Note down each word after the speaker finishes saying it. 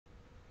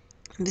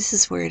This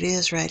is where it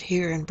is right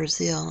here in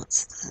Brazil.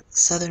 It's the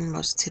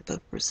southernmost tip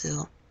of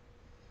Brazil.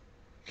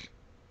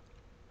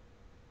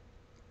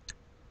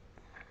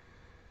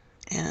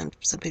 And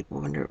some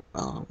people wonder,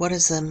 what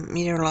is a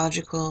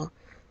meteorological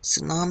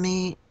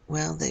tsunami?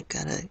 Well, they've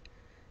got a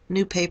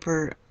new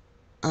paper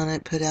on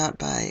it put out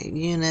by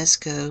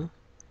UNESCO,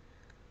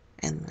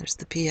 and there's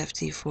the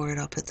PFT for it.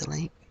 I'll put the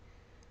link.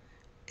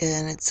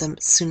 And it's a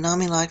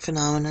tsunami-like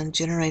phenomenon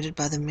generated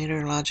by the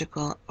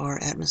meteorological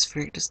or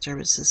atmospheric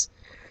disturbances.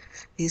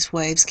 These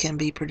waves can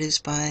be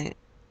produced by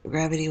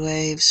gravity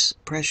waves,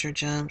 pressure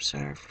jumps,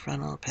 or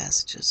frontal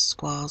passages,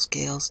 squalls,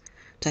 gales,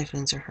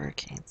 typhoons, or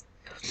hurricanes,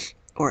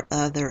 or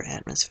other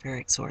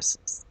atmospheric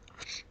sources.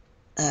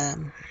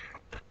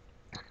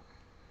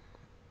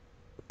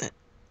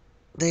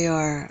 They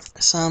are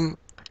some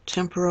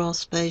temporal,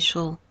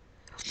 spatial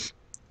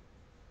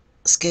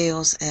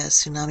scales as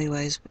tsunami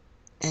waves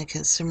and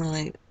can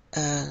similarly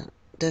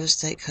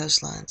devastate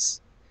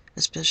coastlines,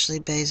 especially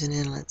bays and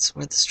inlets,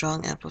 where the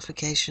strong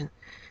amplification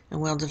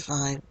and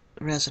well-defined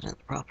resident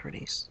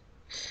properties.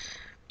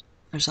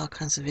 There's all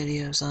kinds of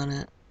videos on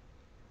it,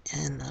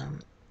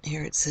 and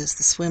here it says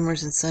the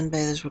swimmers and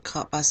sunbathers were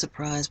caught by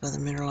surprise by the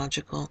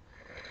meteorological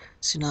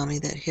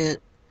tsunami that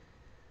hit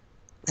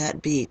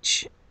that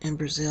beach in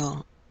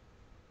Brazil.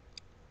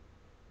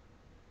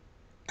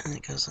 And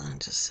it goes on,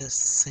 just says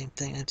the same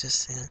thing I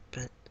just said,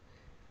 but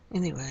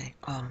anyway,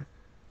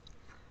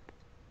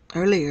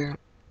 earlier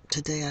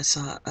today I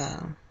saw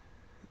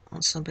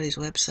on somebody's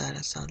website,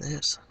 I saw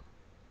this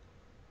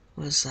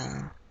was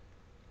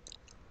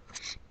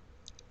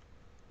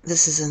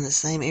this is in the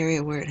same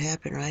area where it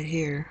happened right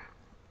here,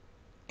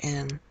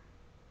 and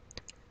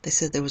they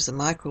said there was a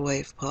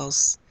microwave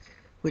pulse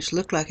which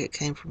looked like it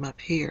came from up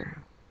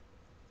here.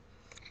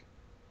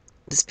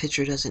 This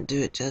picture doesn't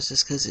do it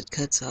justice because it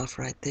cuts off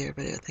right there,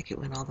 but I think it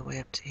went all the way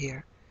up to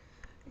here.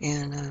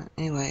 And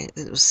anyway,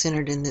 it was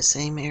centered in the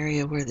same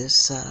area where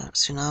this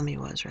tsunami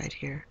was right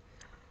here.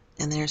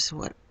 And there's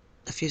what,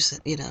 a few,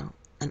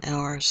 an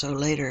hour or so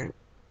later,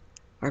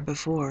 or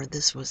before,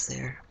 this was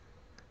there.